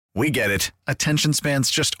We get it. Attention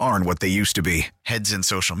spans just aren't what they used to be. Heads in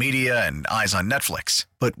social media and eyes on Netflix.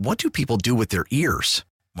 But what do people do with their ears?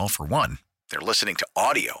 Well, for one, they're listening to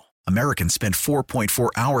audio. Americans spend 4.4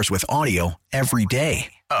 hours with audio every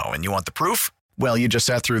day. Oh, and you want the proof? Well, you just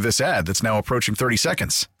sat through this ad that's now approaching 30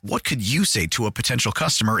 seconds. What could you say to a potential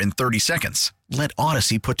customer in 30 seconds? Let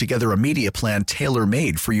Odyssey put together a media plan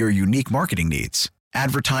tailor-made for your unique marketing needs.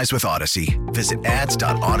 Advertise with Odyssey. Visit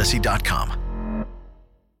ads.odyssey.com.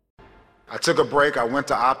 I took a break. I went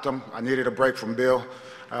to Optum. I needed a break from Bill.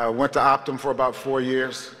 I went to Optum for about 4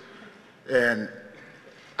 years. And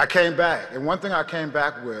I came back. And one thing I came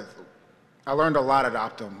back with, I learned a lot at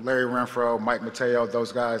Optum. Larry Renfro, Mike Mateo,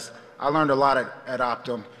 those guys. I learned a lot at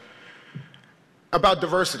Optum about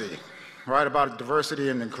diversity, right? About diversity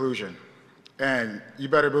and inclusion. And you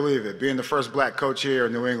better believe it. Being the first black coach here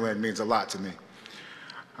in New England means a lot to me.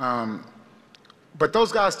 But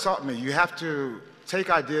those guys taught me you have to take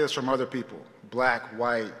ideas from other people, black,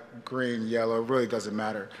 white, green, yellow, it really doesn't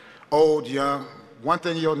matter. Old, young. One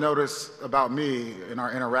thing you'll notice about me in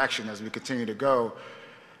our interaction as we continue to go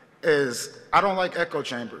is I don't like echo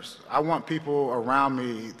chambers. I want people around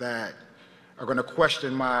me that are going to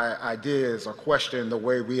question my ideas or question the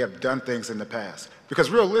way we have done things in the past. Because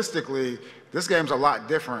realistically, this game's a lot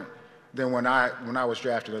different than when I was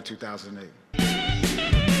drafted in 2008.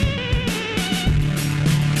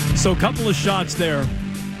 So a couple of shots there,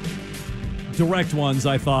 direct ones,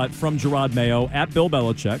 I thought, from Jerod Mayo at Bill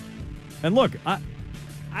Belichick. And look, I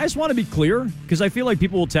just want to be clear, because I feel like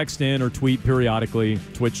people will text in or tweet periodically,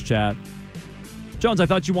 Twitch chat. Jones, I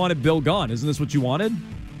thought you wanted Bill gone. Isn't this what you wanted?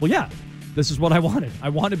 Well, yeah, this is what I wanted. I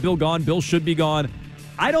wanted Bill gone. Bill should be gone.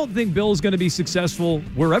 I don't think Bill's going to be successful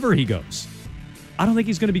wherever he goes. I don't think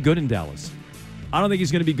he's going to be good in Dallas. I don't think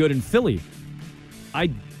he's going to be good in Philly.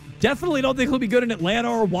 I definitely don't think he'll be good in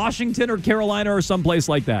Atlanta or Washington or Carolina or someplace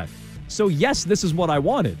like that. So, yes, this is what I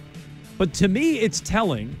wanted. But to me, it's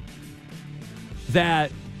telling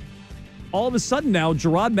that all of a sudden now,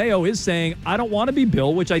 Jerod Mayo is saying, I don't want to be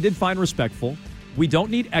Bill, which I did find respectful. We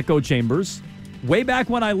don't need echo chambers. Way back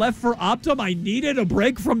when I left for Optum, I needed a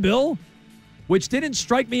break from Bill, which didn't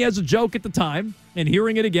strike me as a joke at the time, and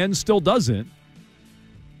hearing it again still doesn't.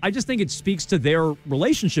 I just think it speaks to their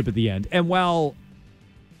relationship at the end. And while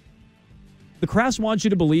the Crafts wants you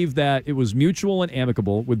to believe that it was mutual and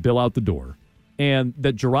amicable with Bill out the door, and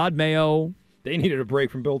that Jerod Mayo... They needed a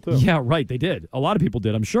break from Bill, too. Yeah, right, they did. A lot of people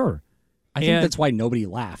did, I'm sure. I think that's why nobody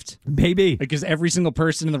laughed. Maybe. Because every single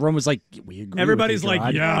person in the room was like, we agree. Everybody's with you,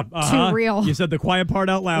 like, yeah. Too real. You said the quiet part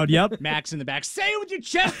out loud, yep. Max in the back, say it with your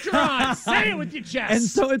chest, Jerod. Say it with your chest. And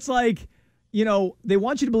so it's like, you know, they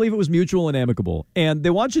want you to believe it was mutual and amicable. And they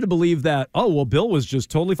want you to believe that, oh, well, Bill was just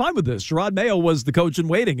totally fine with this. Jerod Mayo was the coach in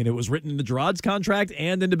waiting, and it was written into Jerod's contract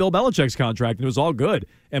and into Bill Belichick's contract, and it was all good.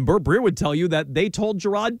 And Burt Breer would tell you that they told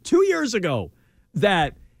Jerod 2 years ago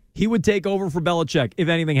that he would take over for Belichick if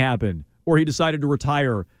anything happened, or he decided to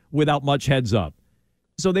retire without much heads up.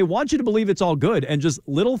 So they want you to believe it's all good, and just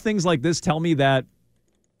little things like this tell me that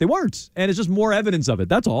they weren't, and it's just more evidence of it.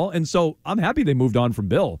 That's all. And so I'm happy they moved on from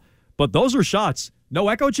Bill. But those are shots. No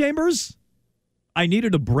echo chambers? I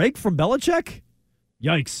needed a break from Belichick?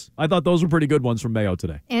 Yikes. I thought those were pretty good ones from Mayo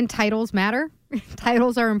today. And titles matter.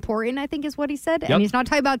 Titles are important, I think is what he said. Yep. And he's not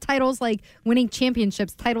talking about titles like winning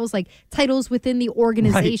championships, titles like titles within the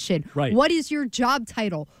organization. Right. What is your job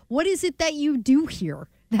title? What is it that you do here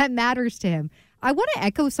that matters to him? I want to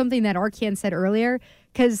echo something that Arcand said earlier,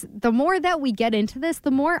 because the more that we get into this, the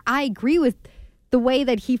more I agree with the way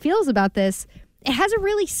that he feels about this. It hasn't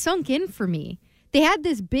really sunk in for me. They had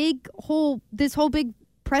this whole big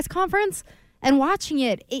press conference, and watching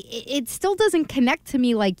it still doesn't connect to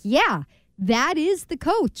me like, yeah, that is the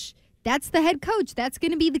coach. That's the head coach. That's going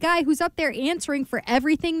to be the guy who's up there answering for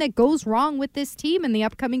everything that goes wrong with this team in the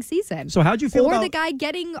upcoming season. So how'd you feel about... about... the guy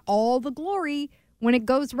getting all the glory when it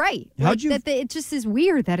goes right. It just is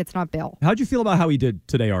weird that it's not Bill. How'd you feel about how he did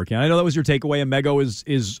today, Arcand? I know that was your takeaway, and Mego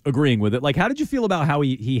is agreeing with it. Like, how did you feel about how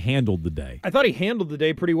he handled the day? I thought he handled the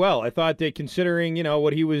day pretty well. I thought that considering, you know,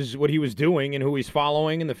 what he was doing and who he's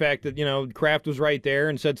following and the fact that, you know, Kraft was right there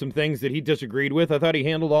and said some things that he disagreed with, I thought he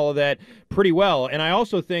handled all of that pretty well. And I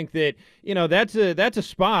also think that, you know, that's a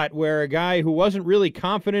spot where a guy who wasn't really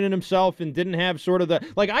confident in himself and didn't have sort of the,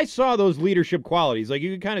 like, I saw those leadership qualities. Like,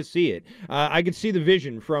 you could kind of see it. I could see the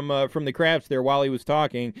vision from the Crafts there while he was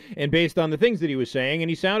talking, and based on the things that he was saying, and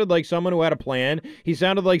he sounded like someone who had a plan. He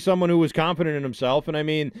sounded like someone who was confident in himself, and I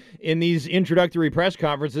mean, in these introductory press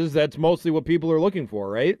conferences, that's mostly what people are looking for,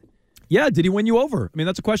 right? Yeah, did he win you over? I mean,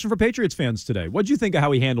 that's a question for Patriots fans today. What did you think of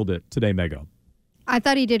how he handled it today, Mego? I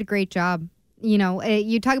thought he did a great job.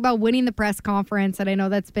 You talk about winning the press conference, and I know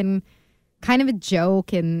that's been kind of a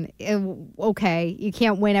joke, and okay, you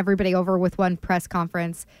can't win everybody over with one press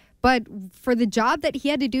conference. But for the job that he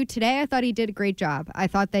had to do today, I thought he did a great job. I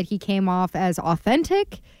thought that he came off as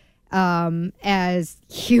authentic, as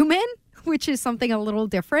human, which is something a little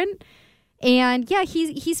different. And yeah,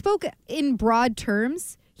 he spoke in broad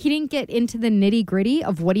terms. He didn't get into the nitty-gritty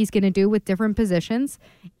of what he's going to do with different positions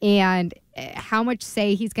and how much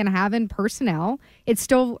say he's going to have in personnel. It's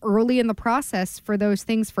still early in the process for those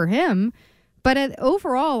things for him. But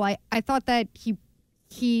overall, I thought that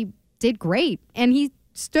he did great. And he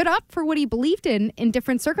stood up for what he believed in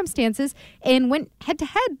different circumstances and went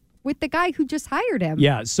head-to-head with the guy who just hired him.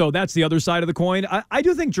 Yeah, so that's the other side of the coin. I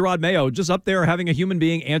do think Jerod Mayo, just up there having a human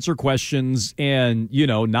being answer questions and,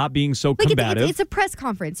 not being so combative. It's a press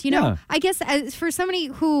conference, Yeah. I guess for somebody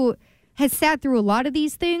who has sat through a lot of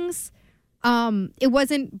these things, it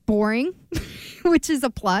wasn't boring, which is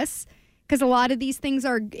a plus, because a lot of these things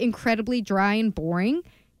are incredibly dry and boring.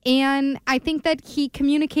 And I think that he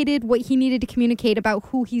communicated what he needed to communicate about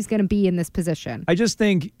who he's going to be in this position. I just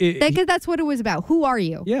think... that's what it was about. Who are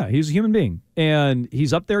you? Yeah, he's a human being. And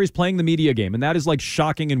he's up there, he's playing the media game. And that is like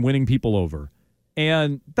shocking and winning people over.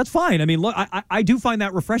 And that's fine. I mean, look, I do find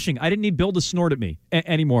that refreshing. I didn't need Bill to snort at me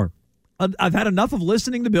anymore. I've had enough of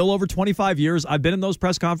listening to Bill over 25 years. I've been in those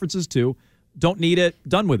press conferences too. Don't need it.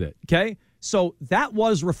 Done with it. Okay? So that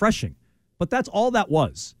was refreshing. But that's all that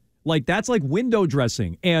was. That's like window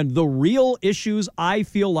dressing. And the real issues, I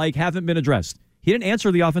feel like, haven't been addressed. He didn't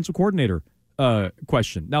answer the offensive coordinator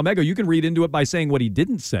question. Now, Mego, you can read into it by saying what he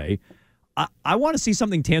didn't say. I want to see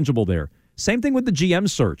something tangible there. Same thing with the GM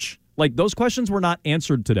search. Those questions were not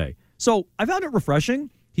answered today. So I found it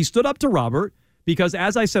refreshing. He stood up to Robert because,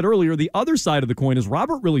 as I said earlier, the other side of the coin is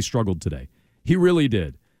Robert really struggled today. He really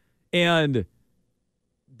did. And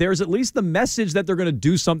there's at least the message that they're going to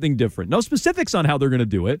do something different. No specifics on how they're going to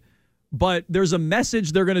do it, but there's a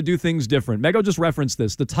message they're going to do things different. Mego just referenced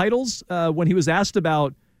this. The titles, when he was asked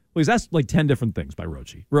about, he was asked 10 different things by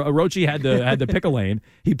Rochi. Rochi had to pick a lane.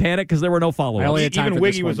 He panicked because there were no follow-ups. Even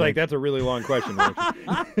Wiggy was like, that's a really long question,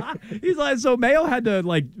 Rochi. He's like, so Mayo had to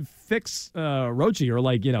fix Rochi or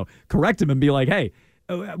correct him and be like, hey,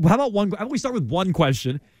 how about we start with one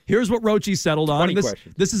question? Here's what Rochi settled on.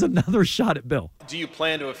 This is another shot at Bill. Do you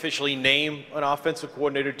plan to officially name an offensive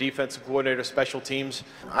coordinator, defensive coordinator, special teams?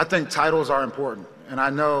 I think titles are important. And I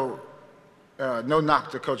know, no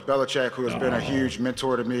knock to Coach Belichick, who has been a huge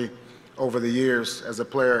mentor to me over the years as a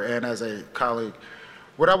player and as a colleague.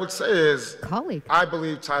 What I would say is I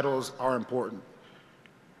believe titles are important,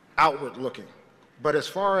 outward looking. But as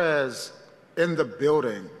far as in the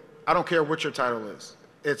building, I don't care what your title is.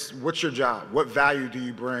 It's what's your job? What value do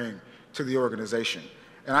you bring to the organization?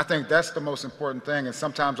 And I think that's the most important thing. And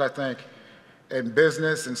sometimes I think in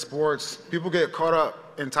business and sports, people get caught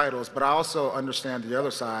up in titles, but I also understand the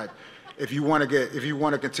other side. If you want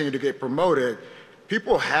to continue to get promoted,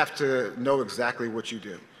 people have to know exactly what you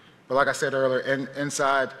do. But like I said earlier,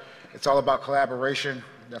 inside, it's all about collaboration.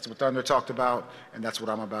 That's what Thunder talked about, and that's what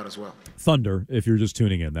I'm about as well. Thunder, if you're just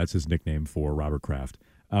tuning in, that's his nickname for Robert Kraft,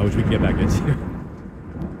 which we can get back into.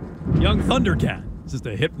 Young Thundercat. It's just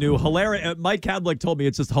a hip new hilarious. Mike Kadlick told me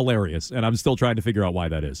it's just hilarious, and I'm still trying to figure out why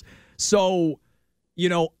that is. So,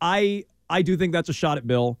 I do think that's a shot at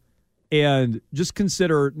Bill, and just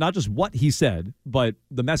consider not just what he said, but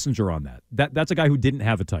the messenger on that. That's a guy who didn't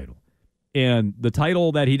have a title. And the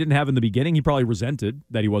title that he didn't have in the beginning, he probably resented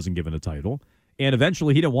that he wasn't given a title. And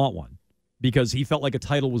eventually he didn't want one because he felt like a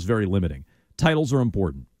title was very limiting. Titles are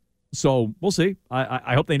important. So we'll see.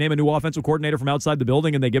 I hope they name a new offensive coordinator from outside the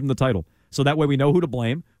building and they give him the title. So that way we know who to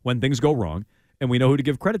blame when things go wrong and we know who to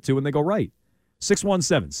give credit to when they go right.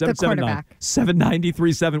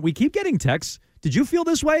 617-779-7937. We keep getting texts. Did you feel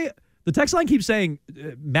this way? The text line keeps saying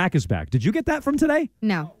Mac is back. Did you get that from today?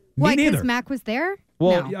 No. Me neither. Because Mac was there?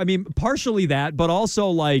 Well, no. I mean, partially that, but also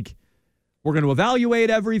we're going to evaluate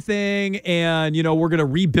everything and, we're going to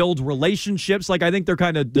rebuild relationships. I think they're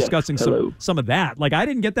kind of discussing some of that. I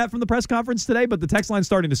didn't get that from the press conference today, but the text line's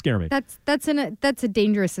starting to scare me. That's a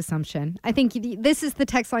dangerous assumption. I think this is the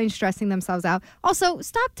text line stressing themselves out. Also,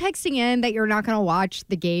 stop texting in that you're not going to watch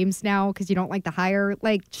the games now because you don't like the hire.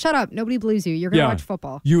 Shut up. Nobody believes you. You're going to watch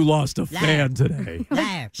football. You lost a fan today.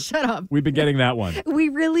 Shut up. We've been getting that one. We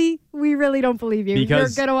really don't believe you. You're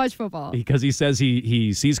going to watch football. Because he says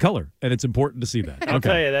he sees color, and it's important to see that. I'll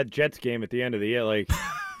tell you, that Jets game at the end of the year, I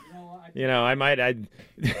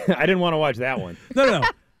didn't want to watch that one. No.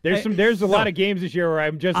 There's a lot of games this year where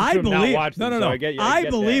I'm just not watching. No. So I get you. I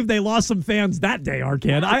believe they lost some fans that day,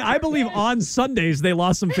 Arcand. I believe on Sundays they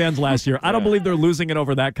lost some fans last year. I don't believe they're losing it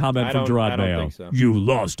over that comment from Jerod Mayo. I don't think so. You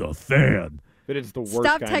lost a fan. But it's the worst.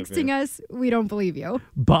 Stop kind texting us. We don't believe you.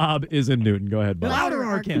 Bob is in Newton. Go ahead, Bob. Louder,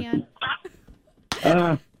 Arcand.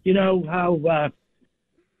 You know how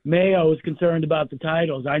Mayo is concerned about the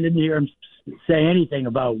titles. I didn't hear him say anything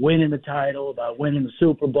about winning the title, about winning the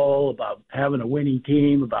Super Bowl, about having a winning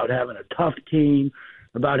team, about having a tough team,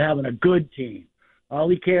 about having a good team. All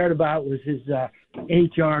he cared about was his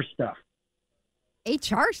HR stuff.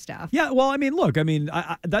 HR stuff. Yeah, well, I mean, look, I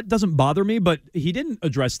that doesn't bother me, but he didn't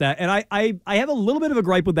address that. And I have a little bit of a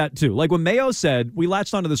gripe with that, too. Like when Mayo said, we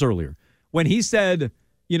latched onto this earlier, when he said,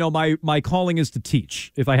 you know, my calling is to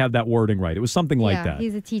teach, if I have that wording right. It was something like that.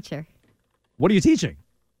 He's a teacher. What are you teaching?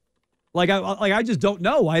 I just don't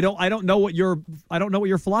know. I don't know what your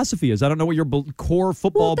philosophy is. I don't know what your core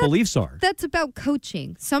football beliefs are. That's about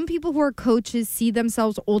coaching. Some people who are coaches see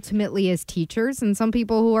themselves ultimately as teachers, and some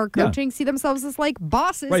people who are coaching see themselves as like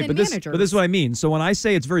bosses and managers. But this is what I mean. So when I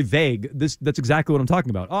say it's very vague, that's exactly what I'm talking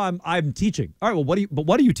about. Oh, I'm teaching. All right. Well,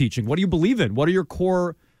 what are you teaching? What do you believe in? What are your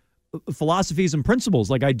core philosophies and principles?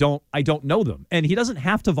 Like I don't know them, and he doesn't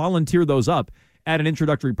have to volunteer those up at an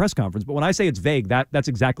introductory press conference. But when I say it's vague, that's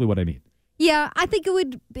exactly what I mean. Yeah, I think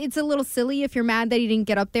it's a little silly if you're mad that he didn't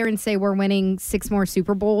get up there and say we're winning 6 more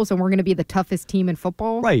Super Bowls and we're going to be the toughest team in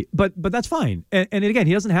football. Right, but that's fine. And again,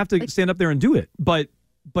 he doesn't have to stand up there and do it. But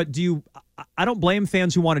I don't blame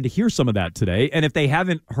fans who wanted to hear some of that today. And if they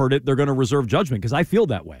haven't heard it, they're going to reserve judgment because I feel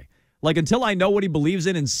that way. Like until I know what he believes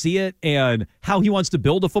in and see it and how he wants to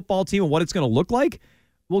build a football team and what it's going to look like,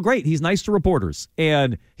 well, great. He's nice to reporters,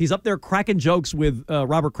 and he's up there cracking jokes with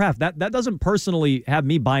Robert Kraft. That doesn't personally have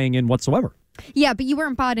me buying in whatsoever. Yeah, but you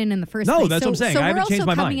weren't bought in the first place. No, that's what I'm saying. I haven't changed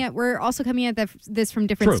my mind. We're also coming at this from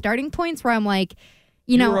different starting points where I'm like,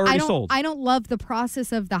 I don't love the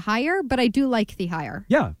process of the hire, but I do like the hire.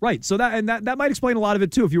 Yeah, right. So that might explain a lot of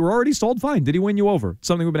it, too. If you were already sold, fine. Did he win you over?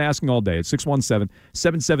 Something we've been asking all day. It's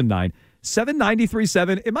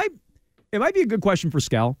 617-779-7937. It might be a good question for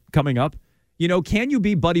Scal coming up. You know, can you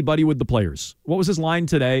be buddy-buddy with the players? What was his line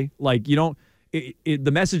today? Like, you don't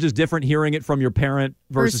the message is different hearing it from your parent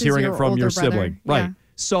versus hearing it from your sibling. Yeah. Right.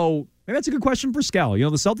 So maybe that's a good question for Scal. You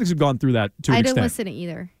know, the Celtics have gone through that to an extent. I didn't listen to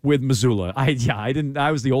either. With Mazzulla. I didn't.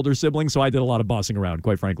 I was the older sibling, so I did a lot of bossing around,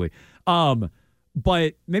 quite frankly. But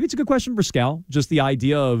maybe it's a good question for Scal, just the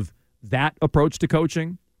idea of that approach to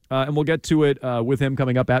coaching. And we'll get to it with him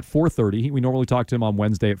coming up at 4:30. We normally talk to him on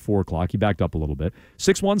Wednesday at 4 o'clock. He backed up a little bit.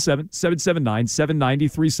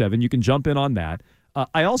 617-779-7937. You can jump in on that.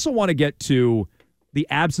 I also want to get to the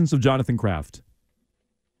absence of Jonathan Kraft,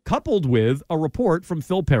 coupled with a report from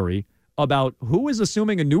Phil Perry about who is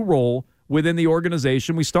assuming a new role within the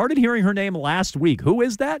organization. We started hearing her name last week. Who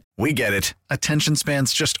is that? We get it. Attention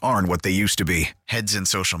spans just aren't what they used to be. Heads in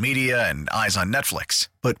social media and eyes on Netflix.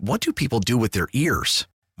 But what do people do with their ears?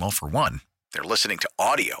 Well, for one, they're listening to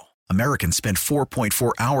audio. Americans spend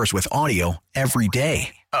 4.4 hours with audio every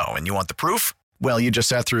day. Oh, and you want the proof? Well, you just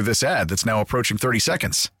sat through this ad that's now approaching 30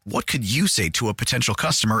 seconds. What could you say to a potential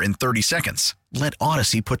customer in 30 seconds? Let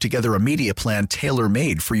Odyssey put together a media plan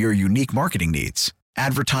tailor-made for your unique marketing needs.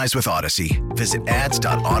 Advertise with Odyssey. Visit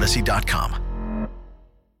ads.odyssey.com.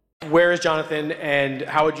 Where is Jonathan, and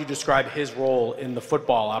how would you describe his role in the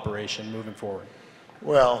football operation moving forward?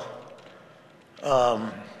 Well,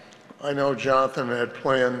 I know Jonathan had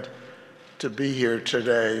planned to be here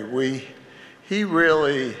today. He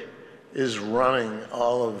really is running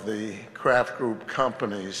all of the Kraft Group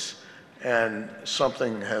companies, and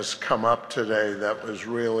something has come up today that was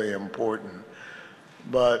really important.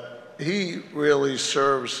 But he really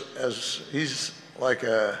serves as, he's like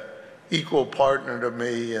a equal partner to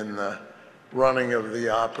me in the running of the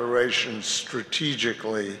operation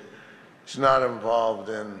strategically. He's not involved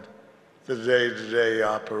in the day-to-day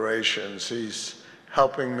operations. He's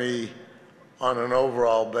helping me on an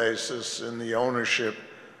overall basis in the ownership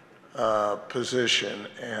position,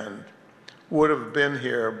 and would have been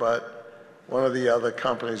here, but one of the other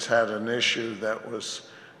companies had an issue that was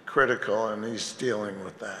critical, and he's dealing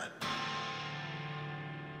with that.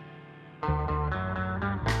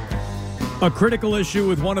 A critical issue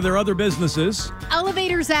with one of their other businesses.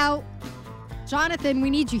 Elevator's out. Jonathan, we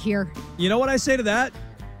need you here. You know what I say to that?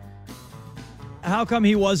 How come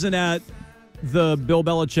he wasn't at the Bill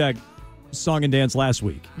Belichick song and dance last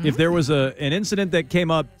week? Mm-hmm. If there was an incident that came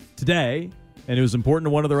up today and it was important to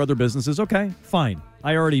one of their other businesses, okay, fine.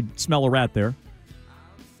 I already smell a rat there.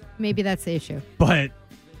 Maybe that's the issue. But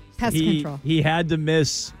pest control. He had to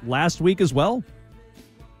miss last week as well.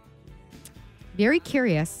 Very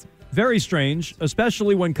curious. Very strange,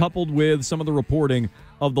 especially when coupled with some of the reporting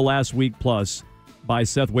of the last week plus by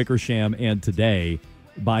Seth Wickersham and today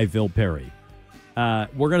by Phil Perry. We're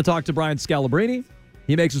going to talk to Brian Scalabrine.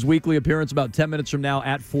 He makes his weekly appearance about 10 minutes from now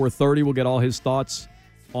at 4:30. We'll get all his thoughts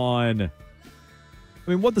on,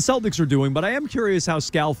 what the Celtics are doing, but I am curious how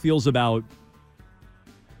Scal feels about,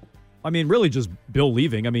 really just Bill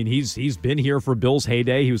leaving. He's been here for Bill's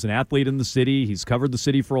heyday. He was an athlete in the city. He's covered the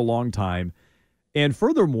city for a long time. And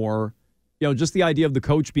furthermore, just the idea of the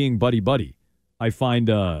coach being buddy-buddy, I find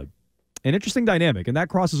an interesting dynamic, and that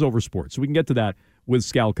crosses over sports. So we can get to that with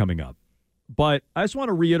Scal coming up. But I just want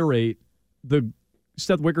to reiterate the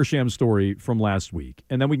Seth Wickersham story from last week,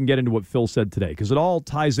 and then we can get into what Phil said today, because it all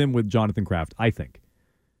ties in with Jonathan Kraft, I think.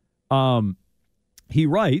 He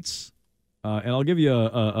writes, and I'll give you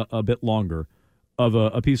a bit longer of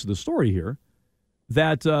a piece of the story here,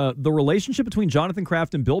 that the relationship between Jonathan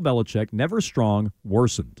Kraft and Bill Belichick, never strong,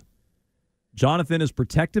 worsened. Jonathan is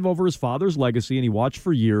protective over his father's legacy, and he watched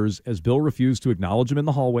for years as Bill refused to acknowledge him in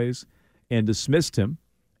the hallways and dismissed him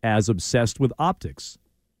as obsessed with optics,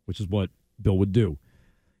 which is what Bill would do.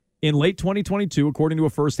 In late 2022, according to a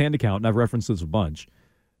first-hand account, and I've referenced this a bunch,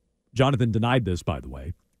 Jonathan denied this, by the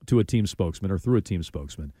way, to a team spokesman or through a team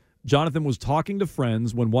spokesman. Jonathan was talking to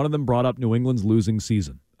friends when one of them brought up New England's losing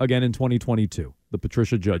season, again in 2022, the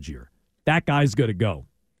Patricia Judge year. That guy's going to go,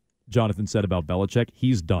 Jonathan said about Belichick.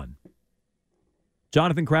 He's done.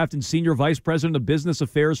 Jonathan Kraft and Senior Vice President of Business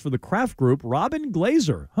Affairs for the Kraft Group, Robin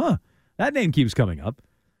Glazer, that name keeps coming up,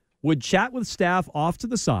 would chat with staff off to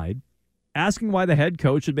the side, asking why the head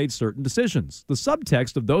coach had made certain decisions. The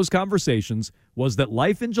subtext of those conversations was that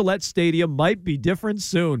life in Gillette Stadium might be different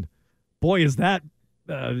soon. Boy, is that,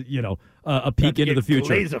 a peek into the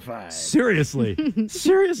future. Glazified.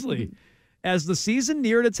 Seriously. As the season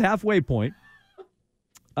neared its halfway point,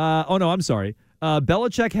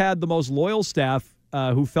 Belichick had the most loyal staff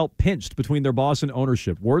who felt pinched between their boss and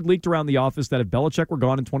ownership. Word leaked around the office that if Belichick were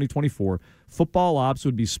gone in 2024, football ops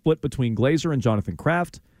would be split between Glazer and Jonathan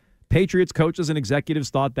Kraft. Patriots coaches and executives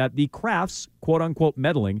thought that the Krafts, quote-unquote,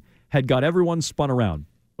 meddling had got everyone spun around,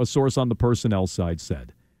 a source on the personnel side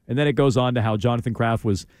said. And then it goes on to how Jonathan Kraft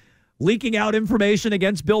was leaking out information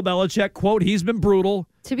against Bill Belichick. Quote, he's been brutal.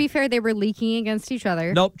 To be fair, they were leaking against each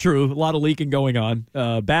other. Nope, true. A lot of leaking going on,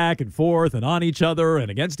 back and forth and on each other and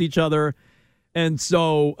against each other. And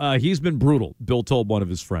so he's been brutal, Bill told one of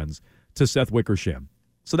his friends to Seth Wickersham.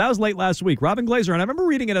 So that was late last week. Robin Glazer, and I remember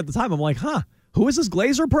reading it at the time. I'm like, who is this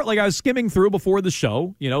Glazer? I was skimming through before the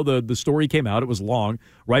show. The story came out. It was long,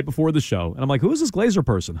 right before the show. And I'm like, who is this Glazer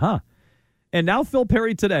person? And now Phil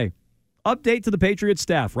Perry today. Update to the Patriots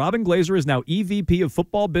staff. Robin Glazer is now EVP of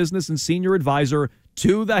Football Business and Senior Advisor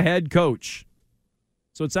to the head coach.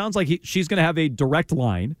 So it sounds like she's going to have a direct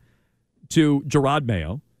line to Jerod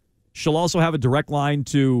Mayo. She'll also have a direct line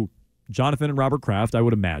to Jonathan and Robert Kraft, I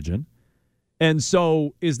would imagine. And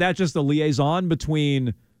so is that just a liaison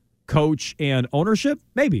between coach and ownership?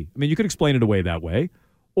 Maybe. You could explain it away that way.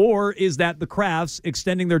 Or is that the Krafts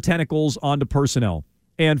extending their tentacles onto personnel?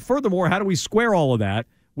 And furthermore, how do we square all of that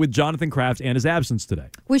with Jonathan Kraft and his absence today?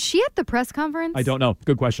 Was she at the press conference? I don't know.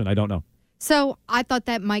 Good question. I don't know. So I thought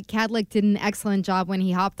that Mike Kadlick did an excellent job when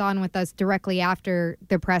he hopped on with us directly after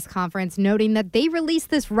the press conference, noting that they released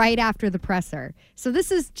this right after the presser. So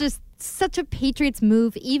this is just such a Patriots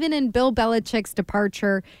move, even in Bill Belichick's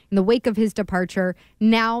departure, in the wake of his departure.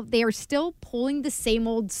 Now they are still pulling the same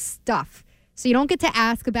old stuff. So you don't get to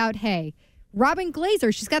ask about, hey, Robin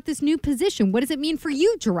Glazer, she's got this new position. What does it mean for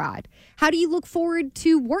you, Jerod? How do you look forward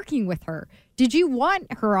to working with her? Did you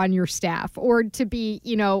want her on your staff or to be,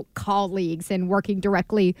 colleagues and working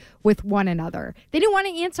directly with one another? They didn't want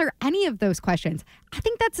to answer any of those questions. I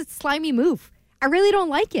think that's a slimy move. I really don't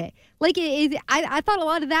like it. I thought a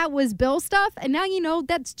lot of that was Bill stuff, and now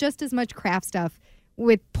that's just as much Kraft stuff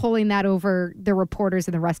with pulling that over the reporters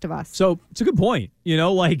and the rest of us. So it's a good point.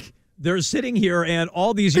 They're sitting here, and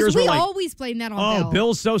all these years we always blame that on Bill.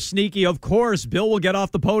 Bill's so sneaky. Of course, Bill will get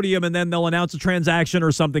off the podium, and then they'll announce a transaction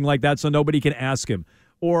or something like that so nobody can ask him.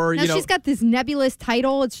 Or, now she's got this nebulous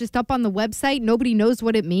title. It's just up on the website. Nobody knows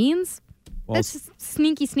what it means. Well, that's just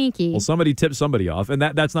sneaky. Well, somebody tipped somebody off, and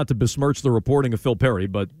that's not to besmirch the reporting of Phil Perry,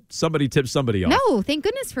 but somebody tipped somebody off. No, thank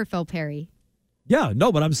goodness for Phil Perry. Yeah,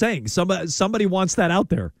 no, but I'm saying somebody wants that out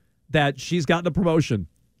there, that she's gotten a promotion.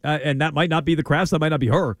 And that might not be the Krafts, that might not be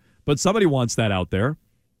her, but somebody wants that out there.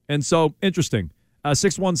 And so, interesting.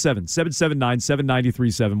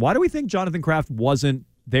 617-779-7937. Why do we think Jonathan Kraft wasn't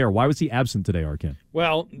there? Why was he absent today, Arcand?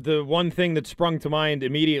 Well, the one thing that sprung to mind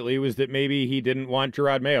immediately was that maybe he didn't want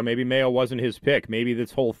Jerod Mayo. Maybe Mayo wasn't his pick. Maybe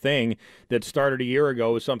this whole thing that started a year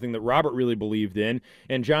ago was something that Robert really believed in,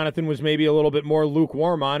 and Jonathan was maybe a little bit more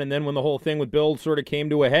lukewarm on, and then when the whole thing with Bill sort of came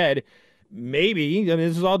to a head, maybe, I mean,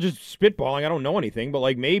 this is all just spitballing. I don't know anything, but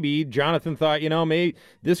like maybe Jonathan thought, maybe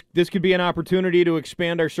this could be an opportunity to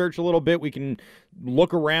expand our search a little bit. We can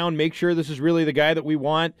look around, make sure this is really the guy that we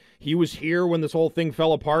want. He was here when this whole thing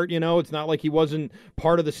fell apart. It's not like he wasn't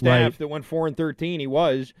part of the staff that went 4-13. He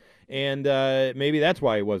was. And maybe that's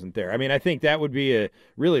why he wasn't there. I mean, I think that would be a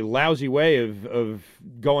really lousy way of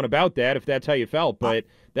going about that if that's how you felt. But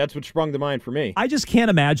that's what sprung to mind for me. I just can't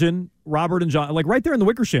imagine Robert and John, like right there in the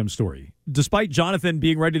Wickersham story, despite Jonathan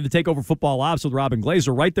being ready to take over football ops with Robin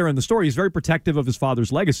Glazer, right there in the story, he's very protective of his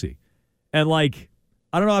father's legacy. And like,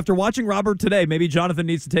 I don't know, after watching Robert today, maybe Jonathan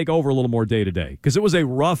needs to take over a little more day to day because it was a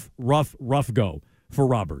rough go for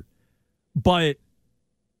Robert. But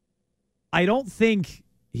I don't think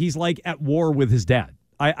he's like at war with his dad.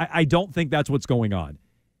 I don't think that's what's going on.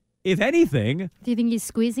 If anything... Do you think he's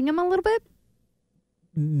squeezing him a little bit?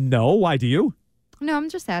 No. Why do you? No, I'm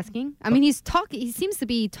just asking. I mean, he seems to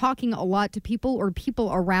be talking a lot to people, or people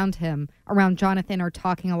around him, around Jonathan, are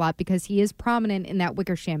talking a lot because he is prominent in that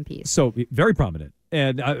Wickersham piece. So, very prominent.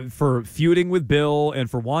 And for feuding with Bill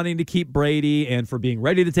and for wanting to keep Brady and for being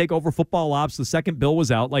ready to take over football ops the second Bill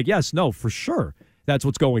was out. Like, yes, no, for sure. That's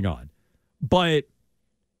what's going on. But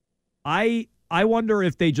I wonder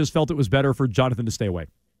if they just felt it was better for Jonathan to stay away.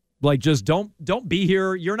 Like, just don't be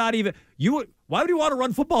here. You're not even why would he want to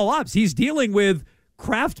run football ops? He's dealing with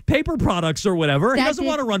craft paper products or whatever. He doesn't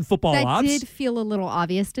want to run football ops. That did feel a little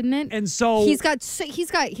obvious, didn't it? And so he's got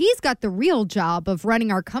the real job of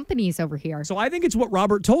running our companies over here. So I think it's what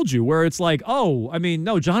Robert told you, where it's like,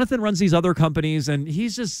 no, Jonathan runs these other companies and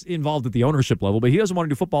he's just involved at the ownership level, but he doesn't want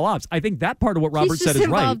to do football ops. I think that part of what Robert said is right. He's just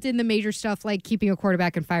involved in the major stuff like keeping a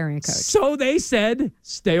quarterback and firing a coach. So they said,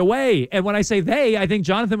 stay away. And when I say they, I think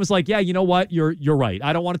Jonathan was like, yeah, you know what? You're right.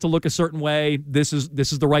 I don't want it to look a certain way. This is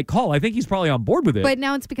the right call. I think he's probably on board with it. But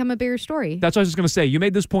now it's become a bigger story. That's what I was just going to say. You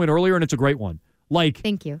made this point earlier, and it's a great one. Like,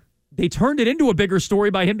 thank you. They turned it into a bigger story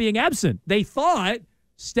by him being absent. They thought,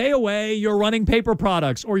 stay away, you're running paper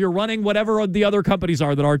products, or you're running whatever the other companies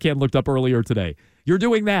are that Arcand looked up earlier today. You're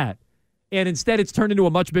doing that. And instead, it's turned into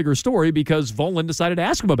a much bigger story because Volan decided to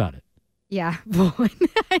ask him about it. Yeah, Volan.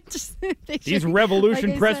 These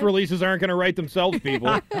Revolution press releases aren't going to write themselves,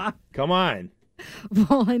 people. Come on.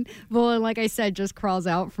 Volan, like I said, just crawls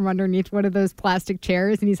out from underneath one of those plastic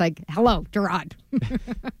chairs, and he's like, hello, Jerod.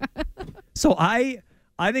 So I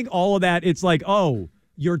think all of that, it's like,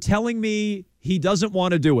 you're telling me he doesn't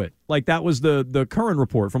want to do it. Like that was the Curran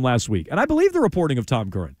report from last week. And I believe the reporting of Tom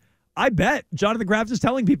Curran. I bet Jonathan Kraft is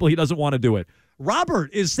telling people he doesn't want to do it.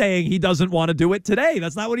 Robert is saying he doesn't want to do it today.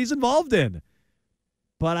 That's not what he's involved in.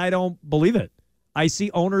 But I don't believe it. I see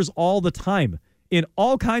owners all the time in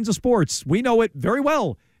all kinds of sports. We know it very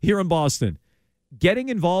well here in Boston. Getting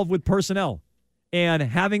involved with personnel and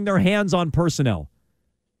having their hands on personnel.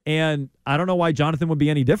 And I don't know why Jonathan would be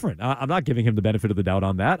any different. I'm not giving him the benefit of the doubt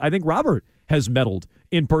on that. I think Robert has meddled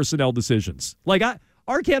in personnel decisions. Like,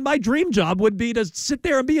 Arcand, my dream job would be to sit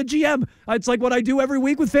there and be a GM. It's like what I do every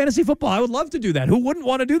week with fantasy football. I would love to do that. Who wouldn't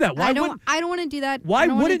want to do that? I don't want to do that. Why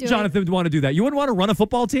wouldn't Jonathan want to do that? You wouldn't want to run a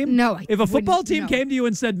football team? No. If a football team came to you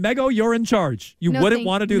and said, Mego, you're in charge, you wouldn't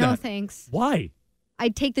want to do that? No, thanks. Why?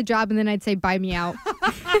 I'd take the job and then I'd say, buy me out.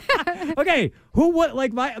 Okay. Who would,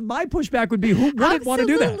 like, my pushback would be, who wouldn't want to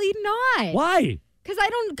do that? Absolutely not. Why?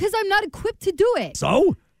 Because I'm not equipped to do it.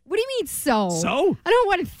 So? What do you mean, so? So? I don't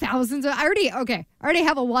want thousands of... I already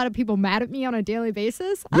have a lot of people mad at me on a daily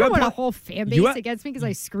basis. I don't want a whole fan base against me because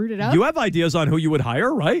I screwed it up. You have ideas on who you would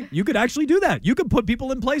hire, right? You could actually do that. You could put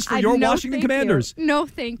people in place for your Washington Commanders. No,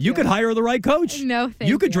 thank you. You could hire the right coach. No, thank you.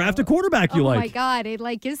 You could draft a quarterback you like. Oh, my God. It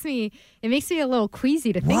makes me a little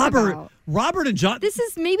queasy to think about. Robert and John...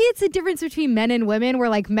 Maybe it's a difference between men and women where,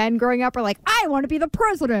 like, men growing up are like, I want to be the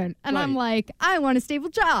president. And I'm like, I want a stable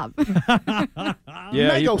job. Yeah,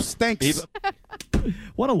 Mego stinks.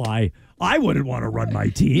 What a lie. I wouldn't want to run my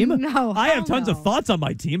team. No. I have tons of thoughts on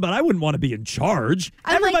my team, but I wouldn't want to be in charge.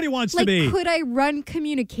 Everybody wants to be. Could I run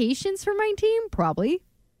communications for my team? Probably.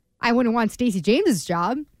 I wouldn't want Stacey James's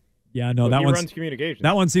job. Yeah, no, he runs communications.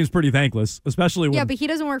 That one seems pretty thankless, especially when... Yeah, but he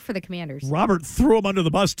doesn't work for the Commanders. Robert threw him under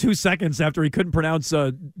the bus 2 seconds after he couldn't pronounce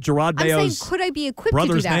Jerod Mayo's I'm saying, could I be equipped to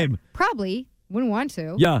do that? Name. Probably. Wouldn't want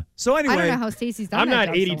to. Yeah. So anyway... I don't know how Stacey's done that. I'm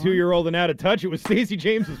not 82-year-old and out of touch. It was Stacey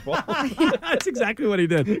James's fault. That's exactly what he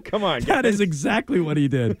did. Come on. That is exactly what he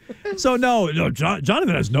did. So, no,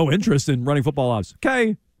 Jonathan has no interest in running football ops.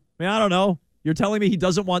 Okay. I mean, I don't know. You're telling me he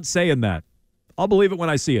doesn't want say in that. I'll believe it when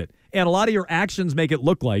I see it. And a lot of your actions make it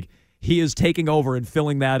look like he is taking over and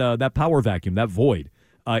filling that power vacuum, that void,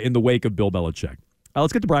 in the wake of Bill Belichick.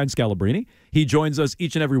 Let's get to Brian Scalabrine. He joins us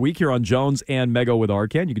each and every week here on Jones and Mego with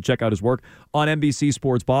Arcand. You can check out his work on NBC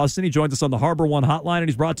Sports Boston. He joins us on the Harbor One Hotline, and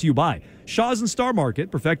he's brought to you by Shaw's and Star Market,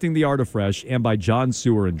 perfecting the art of fresh, and by John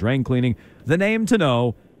Sewer and Drain Cleaning, the name to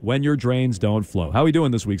know when your drains don't flow. How are we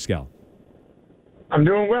doing this week, Scal? I'm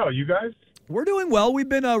doing well. You guys? We're doing well. We've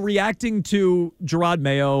been reacting to Jerod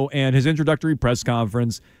Mayo and his introductory press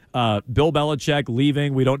conference. Bill Belichick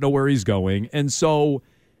leaving. We don't know where he's going. And so,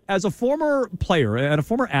 as a former player and a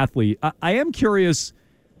former athlete, I am curious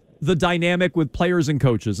the dynamic with players and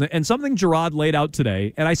coaches. And something Jerod laid out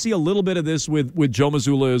today, and I see a little bit of this with Joe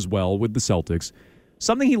Mazzulla as well, with the Celtics.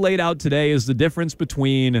 Something he laid out today is the difference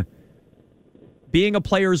between being a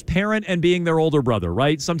player's parent and being their older brother,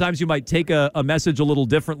 right? Sometimes you might take a message a little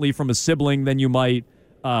differently from a sibling than you might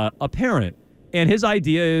a parent. And his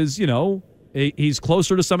idea is, he's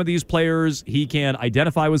closer to some of these players. He can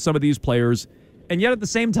identify with some of these players. And yet at the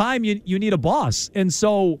same time, you need a boss. And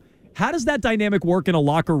so how does that dynamic work in a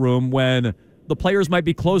locker room when the players might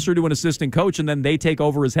be closer to an assistant coach and then they take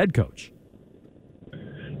over as head coach?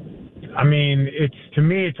 I mean, to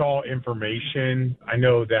me, it's all information. I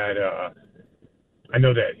know that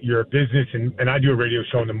you're a business, and I do a radio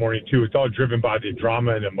show in the morning too. It's all driven by the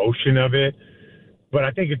drama and emotion of it. But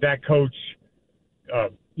I think if that coach,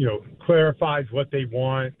 clarifies what they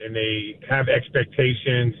want and they have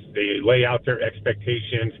expectations, they lay out their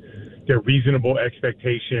expectations, their reasonable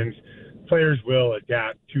expectations, players will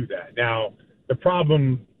adapt to that. Now, the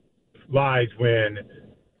problem lies when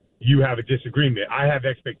you have a disagreement. I have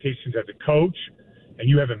expectations as a coach, and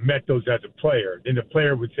you haven't met those as a player. Then the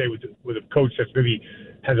player would say with a coach that's maybe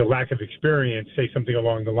has a lack of experience, say something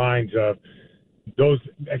along the lines of, those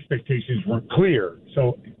expectations weren't clear.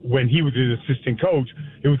 So when he was an assistant coach,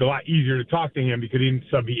 it was a lot easier to talk to him because he didn't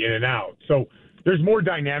sub me in and out. So there's more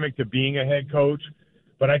dynamic to being a head coach,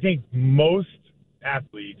 but I think most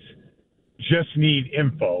athletes just need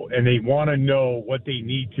info, and they want to know what they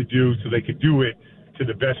need to do so they could do it to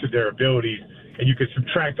the best of their abilities. And you could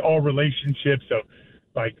subtract all relationships of,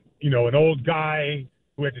 an old guy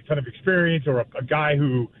who has a ton of experience or a guy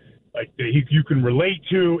who you can relate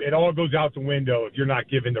to. It all goes out the window if you're not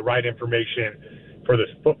given the right information for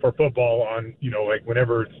football on,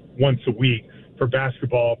 whenever it's once a week. For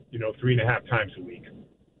basketball, 3.5 times a week.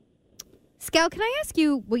 Scal, can I ask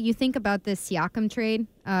you what you think about this Siakam trade,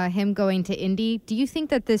 him going to Indy? Do you think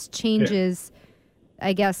that this changes,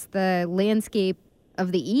 I guess, the landscape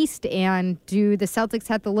of the East, and do the Celtics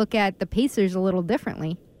have to look at the Pacers a little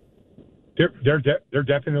differently? They're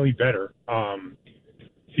definitely better.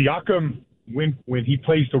 Siakam, when he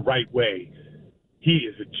plays the right way, he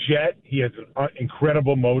is a jet. He has an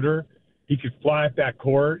incredible motor. He could fly up that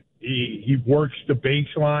court. He works the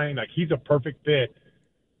baseline. He's a perfect fit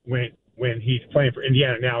when he's playing for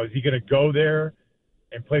Indiana. Now, is he going to go there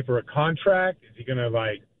and play for a contract? Is he going to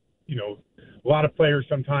a lot of players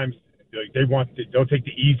sometimes they'll take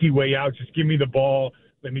the easy way out. Just give me the ball,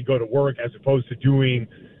 let me go to work, as opposed to doing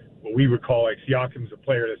what we would call Siakam's a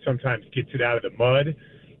player that sometimes gets it out of the mud.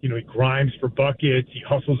 He grinds for buckets. He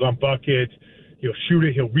hustles on buckets. He'll shoot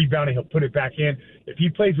it. He'll rebound it. He'll put it back in. If he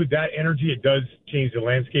plays with that energy, it does change the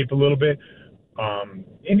landscape a little bit.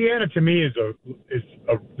 Indiana, to me, is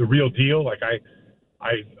the real deal.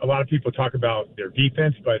 A lot of people talk about their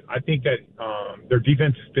defense, but I think that their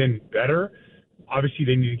defense has been better. Obviously,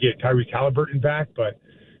 they need to get Tyrese Halliburton back, but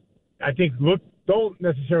I think don't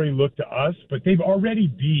necessarily look to us, but they've already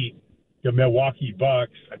beat the Milwaukee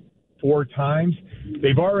Bucks 4 times.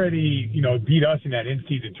 They've already, beat us in that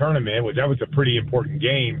in-season tournament, which that was a pretty important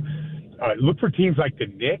game. Look for teams like the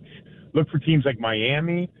Knicks. Look for teams like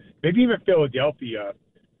Miami, maybe even Philadelphia.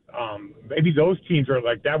 Maybe those teams are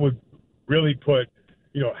that would really put,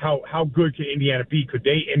 how good can Indiana be? Could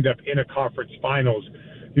they end up in a conference finals,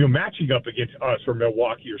 matching up against us or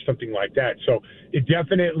Milwaukee or something like that? So it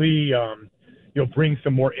definitely, bring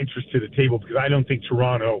some more interest to the table, because I don't think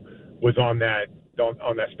Toronto was on that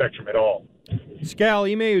spectrum at all.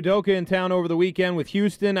 Scal, Ime Udoka in town over the weekend with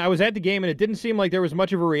Houston. I was at the game, and it didn't seem like there was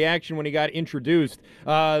much of a reaction when he got introduced.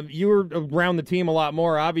 You were around the team a lot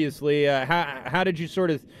more, obviously. How did you sort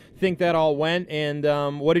of think that all went,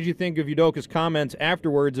 and what did you think of Udoka's comments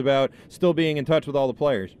afterwards about still being in touch with all the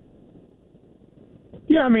players?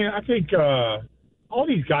 Yeah, I mean, I think all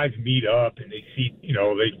these guys meet up, and they see,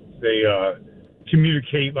 they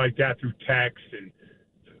communicate like that through text, and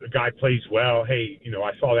the guy plays well. Hey,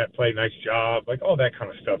 I saw that play. Nice job. All that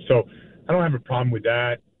kind of stuff. So I don't have a problem with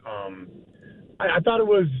that. I thought it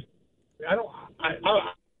was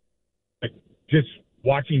like just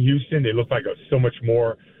watching Houston, they look like so much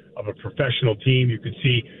more of a professional team. You could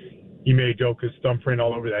see Ime Udoka's thumbprint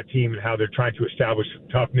all over that team and how they're trying to establish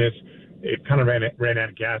toughness. It kind of ran out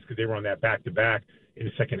of gas because they were on that back-to-back in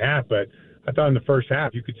the second half. But I thought in the first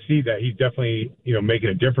half you could see that he's definitely, making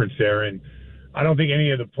a difference there. And I don't think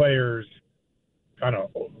any of the players kind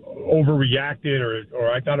of overreacted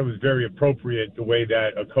or I thought it was very appropriate the way that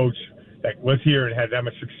a coach that was here and had that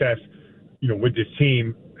much success, with this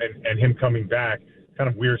team and him coming back, kind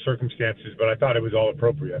of weird circumstances, but I thought it was all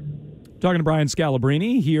appropriate. Talking to Brian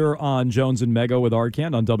Scalabrine here on Jones and Mego with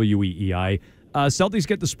Arcand on WEEI. Celtics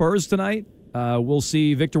get the Spurs tonight. We'll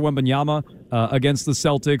see Victor Wembanyama against the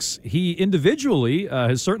Celtics. He individually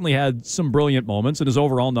has certainly had some brilliant moments, and his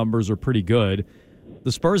overall numbers are pretty good.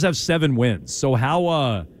 The Spurs have 7 wins. So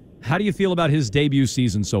how do you feel about his debut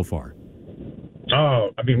season so far? Oh,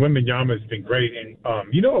 I mean, Wembanyama has been great. And,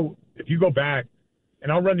 if you go back,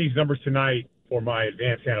 and I'll run these numbers tonight for my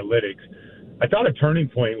advanced analytics, I thought a turning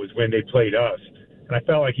point was when they played us. And I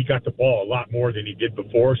felt like he got the ball a lot more than he did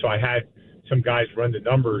before. So I had some guys run the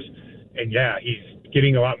numbers. And, yeah, he's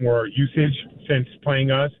getting a lot more usage since playing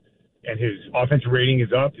us. And his offensive rating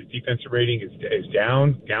is up. His defensive rating is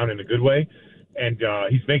down in a good way. And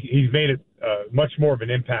he's made it much more of an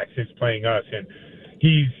impact since playing us. And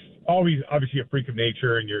he's always obviously a freak of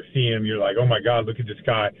nature. And you're seeing him, you're like, oh, my God, look at this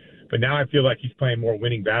guy. But now I feel like he's playing more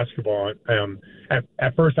winning basketball.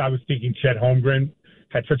 At first I was thinking Chet Holmgren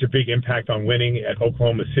had such a big impact on winning at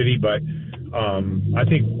Oklahoma City, but I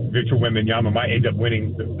think Victor Wembanyama might end up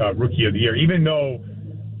winning Rookie of the Year, even though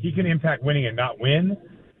he can impact winning and not win.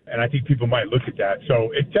 And I think people might look at that.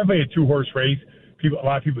 So it's definitely a 2-horse race. A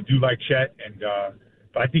lot of people do like Chet,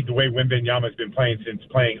 but I think the way Wembanyama has been playing since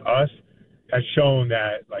playing us has shown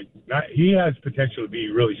that he has potential to be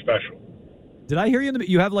really special. Did I hear you have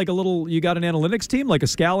you got an analytics team, like a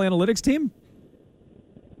Scal analytics team?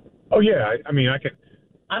 Oh yeah,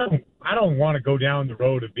 I don't want to go down the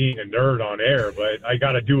road of being a nerd on air, but I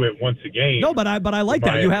got to do it once a game. No, but I like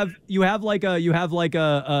that. You have like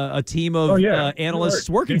a team of analysts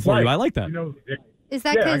working for you. I like that. Is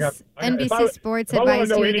that because NBC Sports advised you against? If I want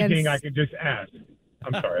to know anything, I can just ask.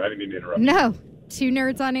 I'm sorry, I didn't mean to interrupt. No, 2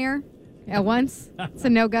 nerds on air at once. It's a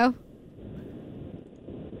no-go.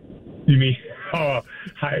 You mean? Oh,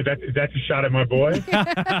 hi, that's a shot at my boy?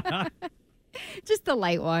 Just a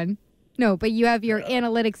light one. No, but you have your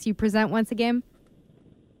analytics you present once a game?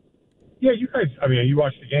 Yeah, you guys, you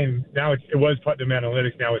watch the game. Now it was Putnam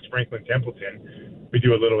Analytics. Now it's Franklin Templeton. We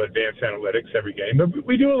do a little advanced analytics every game. But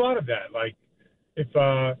we do a lot of that. Like, if,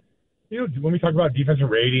 when we talk about defensive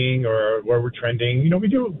rating or where we're trending, we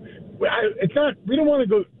do. We don't want to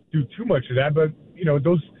go do too much of that, but,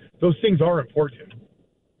 those things are important.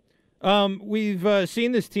 We've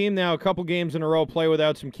seen this team now a couple games in a row play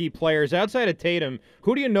without some key players. Outside of Tatum,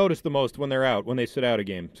 who do you notice the most when they sit out a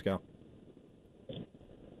game, Scal?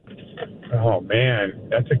 Oh, man,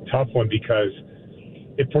 that's a tough one because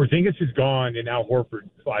if Porzingis is gone and Al Horford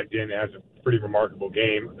slides in and has a pretty remarkable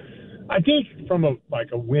game, I think from a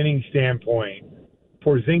winning standpoint,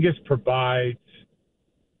 Porzingis provides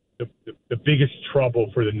the biggest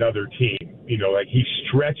trouble for another team. He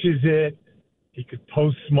stretches it. He could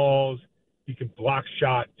post smalls. He can block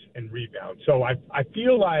shots and rebound. So I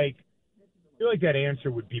feel like that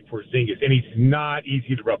answer would be Porzingis, and he's not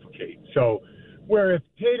easy to replicate. So where if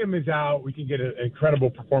Tatum is out, we can get an incredible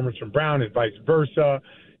performance from Brown and vice versa.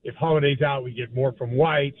 If Holiday's out, we get more from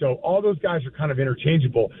White. So all those guys are kind of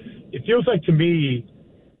interchangeable. It feels like to me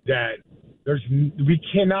that we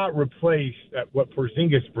cannot replace what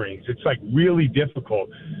Porzingis brings. It's really difficult.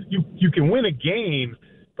 You can win a game,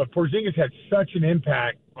 but Porzingis had such an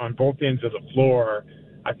impact on both ends of the floor.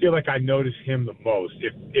 I feel like I notice him the most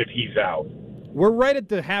if he's out. We're right at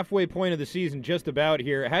the halfway point of the season, just about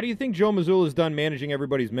here. How do you think Joe Mazzulla has done managing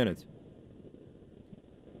everybody's minutes?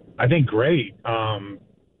 I think great.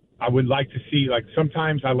 I would like to see,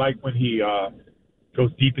 sometimes I like when he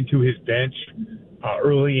goes deep into his bench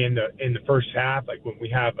early in the first half, like when we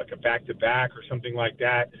have a back-to-back or something like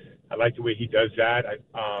that. I like the way he does that.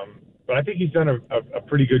 But I think he's done a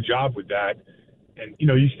pretty good job with that. And,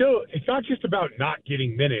 it's not just about not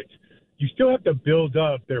getting minutes. You still have to build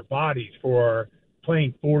up their bodies for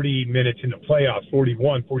playing 40 minutes in the playoffs,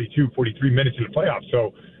 41, 42, 43 minutes in the playoffs.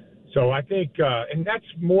 So I think, and that's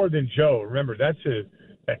more than Joe. Remember, that's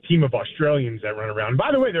that team of Australians that run around. And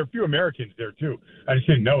by the way, there are a few Americans there, too. I just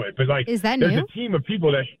didn't know it. But, is that there's new? a team of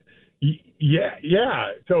people that,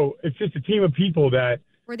 yeah. So it's just a team of people that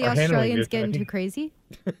were the Australians getting too crazy?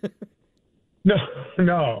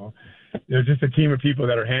 No. There's just a team of people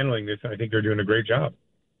that are handling this, and I think they're doing a great job.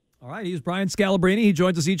 All right, he's Brian Scalabrine. He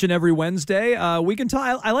joins us each and every Wednesday. We can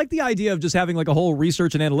talk. I like the idea of just having like a whole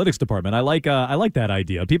research and analytics department. I like that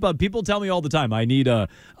idea. People tell me all the time I need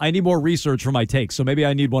more research for my takes. So maybe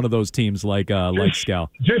I need one of those teams like Scal.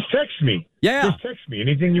 Just text me. Yeah. Just text me.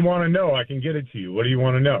 Anything you want to know, I can get it to you. What do you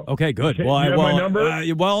want to know? Okay, good. You have my number?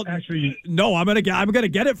 Actually, no. I'm gonna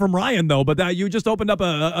get it from Ryan though. But you just opened up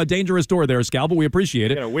a dangerous door there, Scal. But we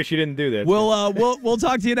appreciate it. I wish you didn't do that. We'll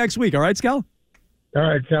talk to you next week. All right, Scal. All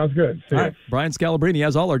right, sounds good. See All ya. right. Brian Scalabrine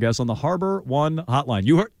has all our guests on the Harbor One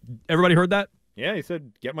hotline. Everybody heard that? Yeah, he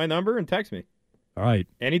said, get my number and text me. All right.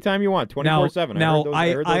 Anytime you want, 24/7. Now,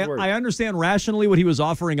 I heard those words. I understand rationally what he was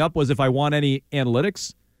offering up was if I want any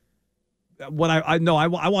analytics. What I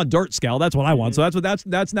want dirt, Scal. That's what I want. So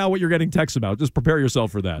that's now what you're getting texts about. Just prepare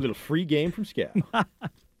yourself for that. A little free game from Scal.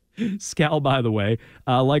 Scal, by the way,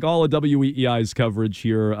 like all of WEEI's coverage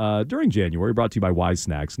here during January, brought to you by Wise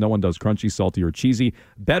Snacks. No one does crunchy, salty, or cheesy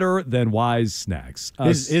better than Wise Snacks.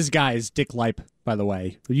 His guy is Dick Lipe, by the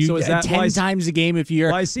way. So is that 10 times a game if you're.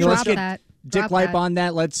 Well, I see let's get that. Dick Drop Lipe that. on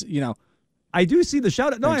that. Let's I do see the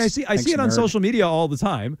shout out. No, Thanks, I see it on nerd. social media all the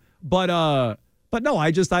time. But no, I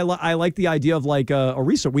like the idea of like a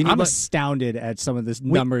research. I'm astounded at some of the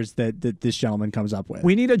numbers that this gentleman comes up with.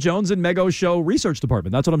 We need a Jones and Mego show research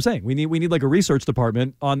department. That's what I'm saying. We need like a research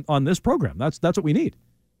department on this program. That's what we need.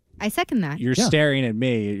 I second that. You're staring at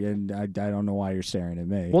me, and I don't know why you're staring at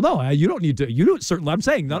me. Well, no, you don't need to. You don't certainly. I'm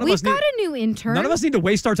saying none of us. We've got a new intern. None of us need to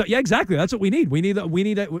waste our time. Yeah, exactly. That's what we need. We need a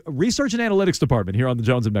research and analytics department here on the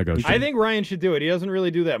Jones and Mego show. I think Ryan should do it. He doesn't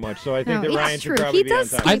really do that much, so I think that Ryan should probably He be on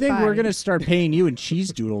does top. I think we're going to start paying you in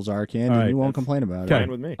cheese doodles, Arcand, and you won't complain about it.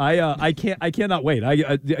 Fine with me. I cannot wait.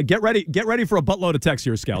 Get ready for a buttload of texts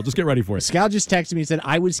here, Scal. Just get ready for it. Scal just texted me and said,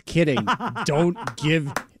 I was kidding. Don't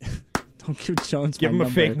give Jones Give my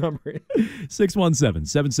him a fake number.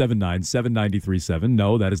 617-779-7937.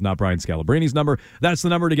 No, that is not Brian Scalabrine's number. That's the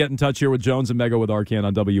number to get in touch here with Jones and Mego with Arcand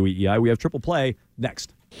on WEEI. We have Triple Play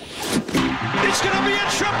next. It's going to be a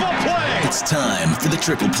triple play. It's time for the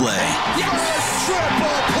Triple Play. Yes!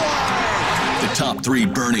 Triple play. The top 3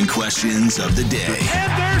 burning questions of the day.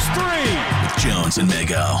 And there's 3. With Jones and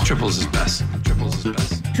Mego. Triples is best.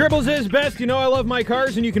 Triples is best. You know I love my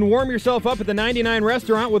cars, and you can warm yourself up at the 99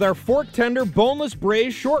 restaurant with our fork tender, boneless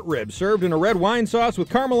braised short ribs, served in a red wine sauce with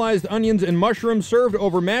caramelized onions and mushrooms, served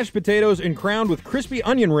over mashed potatoes and crowned with crispy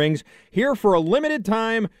onion rings. Here for a limited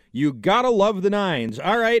time. You gotta love the Nines.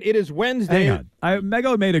 All right, it is Wednesday. Hang on.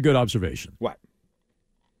 Mego made a good observation. What?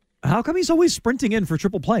 How come he's always sprinting in for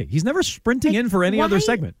Triple Play? He's never sprinting in for any other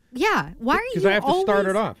segment. Yeah. Why are you? Because I have to start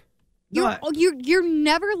it off. You're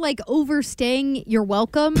never like overstaying your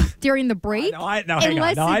welcome during the break. Hang on.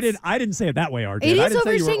 No, I didn't say it that way, Arcand. It I is didn't say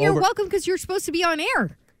overstaying your welcome because you're supposed to be on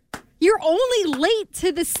air. You're only late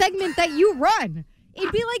to the segment that you run.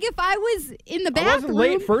 It'd be like if I was in the bathroom. I wasn't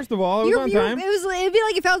late, first of all. I was on time. It'd be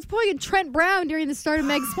like if I was pulling a Trent Brown during the start of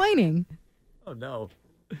Meg explaining. Oh, no.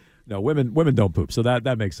 No, women don't poop, so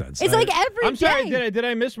that makes sense. It's like every day. I'm sorry. Did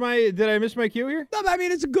I miss my cue here? No, I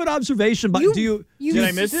mean it's a good observation, but did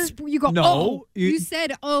I miss it? You go. No, oh, you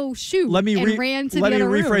said, "Oh shoot!" Let me and ran to the other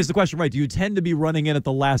rephrase room. the question. Right? Do you tend to be running in at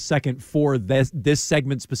the last second for this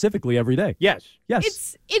segment specifically every day? Yes.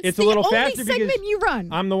 Yes. It's a the little only faster segment because you run.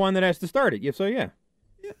 I'm the one that has to start it. So yeah.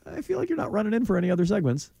 I feel like you're not running in for any other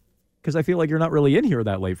segments because I feel like you're not really in here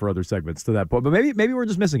that late for other segments to that point. But maybe we're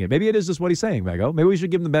just missing it. Maybe it is just what he's saying, Mego. Maybe we should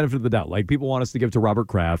give him the benefit of the doubt. Like people want us to give to Robert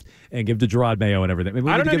Kraft and give to Jerod Mayo and everything. Maybe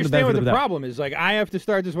we I don't need to give him understand what benefit the of problem is. Like I have to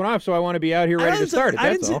start this one off, so I want to be out here ready to start it.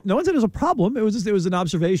 That's all. No one said it was a problem. It was an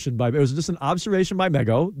observation by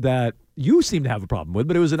Mego that you seem to have a problem with,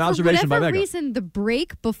 but it was an observation by Mego. For whatever reason, the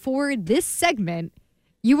break before this segment,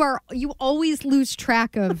 you always lose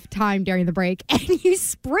track of time during the break, and you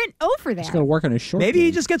sprint over that. He's going to work on his short Maybe game.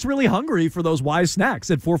 he just gets really hungry for those Wise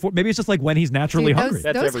snacks at 4:40. Maybe it's just like when he's naturally hungry.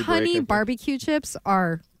 Those honey barbecue chips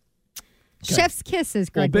are chef's kiss, as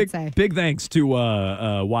Greg would say. Big thanks to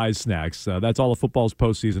Wise Snacks. That's all of football's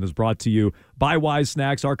postseason is brought to you by Wise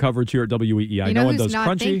Snacks. Our coverage here at WEEI. You know no one who's does not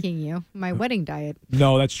crunchy. thanking you? My wedding diet.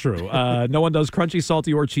 No, that's true. No one does crunchy,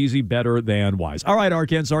 salty, or cheesy better than Wise. All right,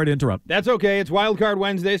 Arcand, sorry to interrupt. That's okay. It's Wild Card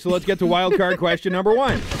Wednesday, so let's get to Wild Card question number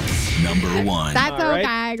 1. Number 1. That's All okay.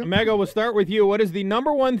 right. Mego, we'll start with you. What is the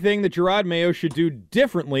number 1 thing that Jerod Mayo should do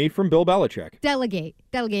differently from Bill Belichick?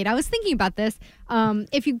 Delegate. I was thinking about this.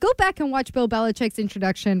 If you go back and watch Bill Belichick's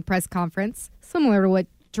introduction press conference, similar to what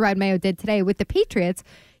Jerod Mayo did today with the Patriots,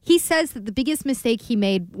 he says that the biggest mistake he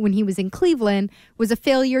made when he was in Cleveland was a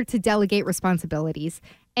failure to delegate responsibilities.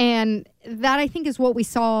 And that, I think, is what we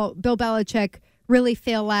saw Bill Belichick really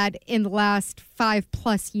fail at in the last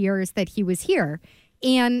 5+ years that he was here.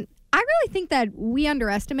 And I really think that we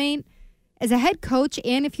underestimate as a head coach,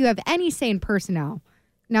 and if you have any say in personnel.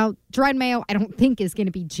 Now, Jerod Mayo, I don't think is going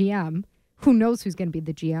to be GM. Who knows who's going to be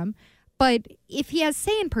the GM? But if he has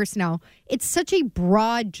say in personnel, it's such a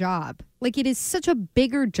broad job. Like, it is such a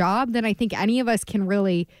bigger job than I think any of us can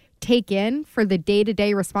really take in for the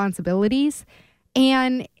day-to-day responsibilities.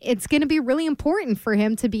 And it's going to be really important for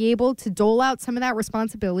him to be able to dole out some of that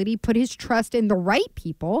responsibility, put his trust in the right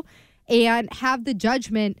people, and have the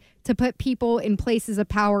judgment to put people in places of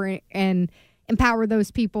power and empower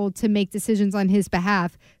those people to make decisions on his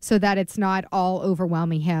behalf so that it's not all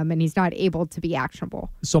overwhelming him and he's not able to be actionable.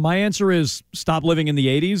 So my answer is stop living in the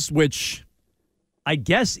 80s, which I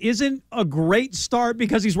guess isn't a great start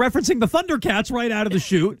because he's referencing the Thundercats right out of the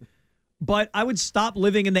chute. But I would stop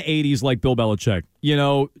living in the 80s like Bill Belichick. You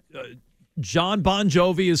know, John Bon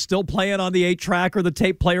Jovi is still playing on the 8-track or the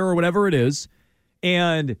tape player or whatever it is.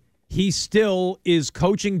 And he still is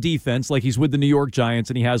coaching defense like he's with the New York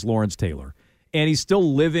Giants and he has Lawrence Taylor. And he's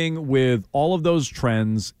still living with all of those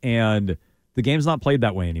trends. And the game's not played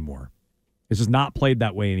that way anymore. It's just not played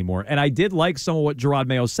that way anymore. And I did like some of what Jerod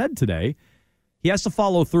Mayo said today. He has to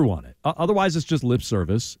follow through on it. Otherwise, it's just lip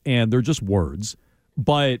service and they're just words.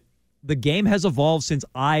 But the game has evolved since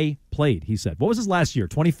I played, he said. What was his last year?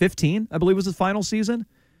 2015, I believe was his final season?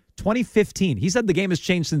 2015. He said the game has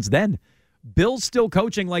changed since then. Bill's still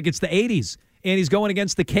coaching like it's the 80s, and he's going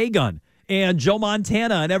against the K-Gun and Joe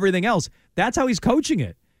Montana and everything else. That's how he's coaching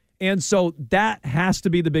it. And so that has to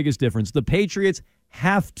be the biggest difference. The Patriots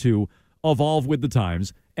have to evolve with the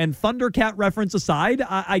times. And Thundercat reference aside,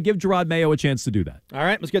 I give Jerod Mayo a chance to do that. All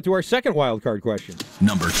right, let's get to our second wild card question.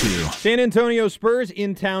 Number 2. San Antonio Spurs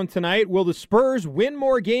in town tonight. Will the Spurs win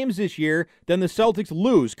more games this year than the Celtics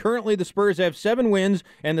lose? Currently, the Spurs have 7 wins,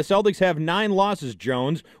 and the Celtics have 9 losses,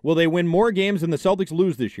 Jones. Will they win more games than the Celtics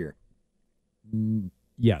lose this year?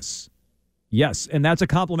 Yes. Yes, and that's a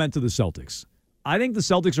compliment to the Celtics. I think the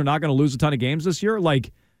Celtics are not going to lose a ton of games this year.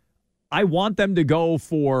 Like, I want them to go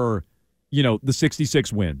for, you know, the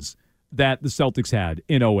 66 wins that the Celtics had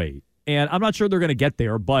in 08. And I'm not sure they're going to get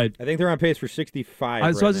there, but I think they're on pace for 65.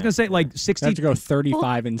 So I was just going to say, like, 60. They have to go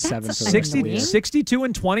 35 and 7 for the rest of the year. 62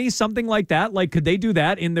 and 20, something like that. Like, could they do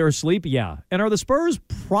that in their sleep? Yeah. And are the Spurs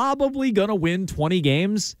probably going to win 20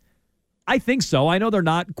 games? I think so. I know they're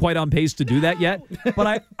not quite on pace to do that yet,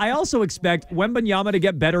 but I also expect Wembanyama to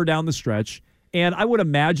get better down the stretch. And I would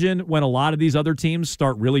imagine when a lot of these other teams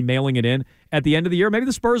start really mailing it in at the end of the year, maybe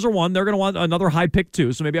the Spurs are one. They're going to want another high pick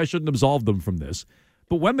too, so maybe I shouldn't absolve them from this.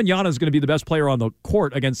 But Wembanyama is going to be the best player on the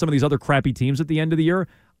court against some of these other crappy teams at the end of the year.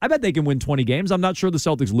 I bet they can win 20 games. I'm not sure the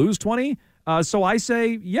Celtics lose 20. So I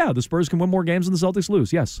say, yeah, the Spurs can win more games than the Celtics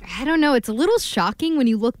lose. Yes. I don't know. It's a little shocking when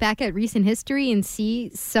you look back at recent history and see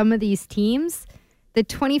some of these teams. The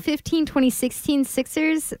 2015, 2016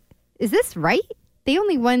 Sixers, is this right? They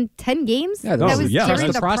only won 10 games? Yeah, that was during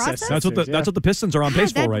the the process. That's what the Pistons are on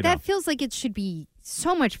pace for right now. That feels like it should be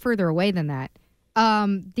so much further away than that.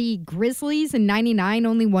 The Grizzlies in 99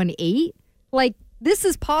 only won 8. Like, this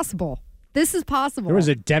is possible. This is possible. There was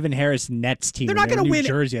a Devin Harris Nets team. They're not going to win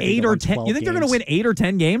Jersey, 8 or 10. You think they're going to win 8 or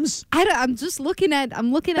 10 games? I'm just looking at.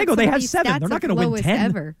 I'm looking at. They have these 7. Stats They're not going to win 10.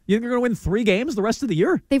 Ever. You think they're going to win 3 games the rest of the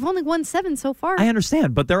year? They've only won 7 so far. I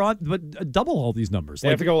understand, but they're on. But double all these numbers. They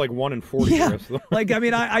have to go like 1-40. Yeah. Like, I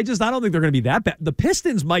mean, I don't think they're going to be that bad. The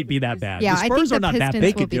Pistons might be that bad. Yeah, the Spurs I think are not Pistons that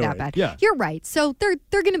bad. will be that bad. Yeah. You're right. So they're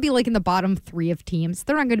going to be like in the bottom 3 of teams.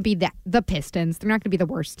 They're not going to be the Pistons. They're not going to be the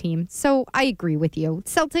worst team. So I agree with you.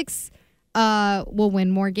 Celtics will win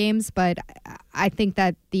more games, but I think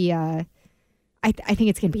that I think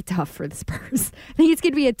it's going to be tough for the Spurs. I think it's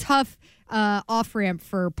going to be a tough off ramp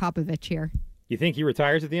for Popovich here. You think he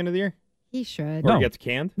retires at the end of the year? He should. Or he gets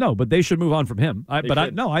canned? No, but they should move on from him. I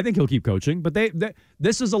think he'll keep coaching. But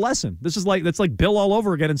this is a lesson. That's like Bill all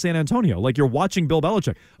over again in San Antonio. Like you're watching Bill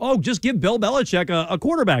Belichick. Oh, just give Bill Belichick a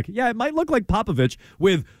quarterback. Yeah, it might look like Popovich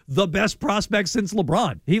with the best prospect since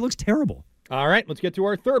LeBron. He looks terrible. All right, let's get to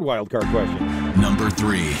our third wild card question. Number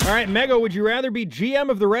 3. All right, Mego, would you rather be GM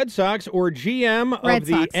of the Red Sox or GM of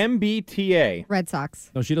the MBTA? Red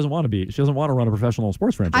Sox. No, she doesn't want to be. She doesn't want to run a professional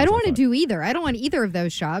sports franchise. I don't want to do either. I don't want either of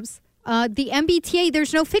those jobs. The MBTA,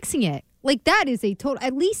 there's no fixing it. Like, that is a total,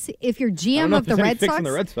 at least if you're GM of the Red Sox.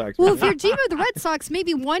 The Red Sox. Well, if you're GM of the Red Sox,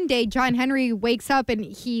 maybe one day John Henry wakes up and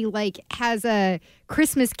he, like, has a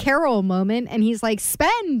Christmas Carol moment and he's like,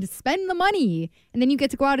 spend the money. And then you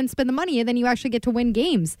get to go out and spend the money and then you actually get to win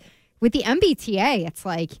games. With the MBTA, it's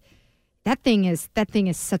like, That thing is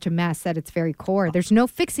such a mess at its very core. There's no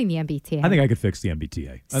fixing the MBTA. I think I could fix the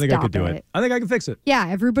MBTA. I think I could do it. I think I can fix it. Yeah,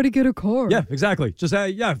 everybody get a car. Yeah, exactly. Just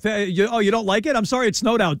you don't like it? I'm sorry it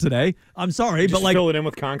snowed out today. I'm sorry, just but like fill it in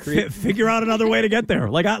with concrete. Figure out another way to get there.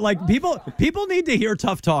 People need to hear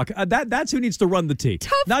tough talk. That's who needs to run the T.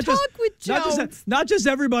 Tough talk with Jones. Not just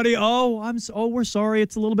everybody. We're sorry.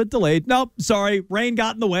 It's a little bit delayed. Nope, sorry. Rain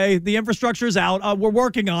got in the way. The infrastructure's out. We're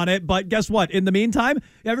working on it. But guess what? In the meantime,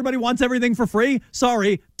 everybody wants everything for free.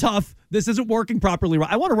 Sorry, tough. This isn't working properly.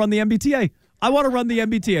 I want to run the MBTA.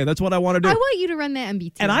 That's what I want to do. I want you to run the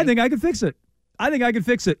MBTA. And I think I can fix it. I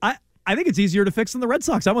think it's easier to fix than the Red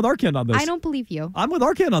Sox. I'm with Arcand on this. I don't believe you. I'm with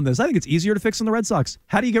Arcand on this. I think it's easier to fix than the Red Sox.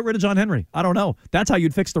 How do you get rid of John Henry? I don't know. That's how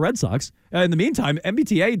you'd fix the Red Sox. In the meantime,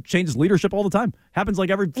 MBTA changes leadership all the time. Happens like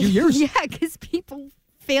every few years. Yeah, because people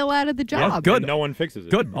fail out of the job. Yeah, good. And no one fixes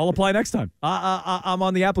it. Good. I'll apply next time. I'm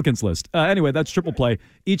on the applicants list. Anyway, that's Triple Play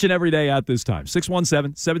each and every day at this time.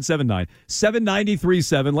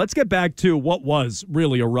 617-779-7937. Let's get back to what was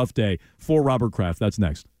really a rough day for Robert Kraft. That's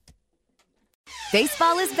next.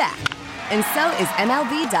 Baseball is back, and so is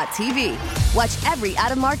MLB.tv. Watch every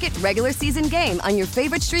out-of-market regular season game on your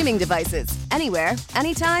favorite streaming devices, anywhere,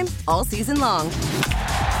 anytime, all season long.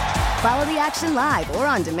 Follow the action live or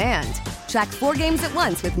on demand. Track 4 games at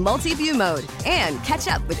once with multi-view mode and catch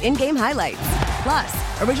up with in-game highlights. Plus,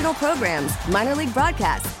 original programs, minor league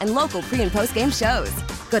broadcasts, and local pre- and post-game shows.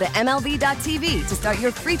 Go to MLB.tv to start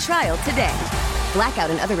your free trial today. Blackout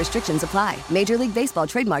and other restrictions apply. Major League Baseball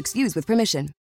trademarks used with permission.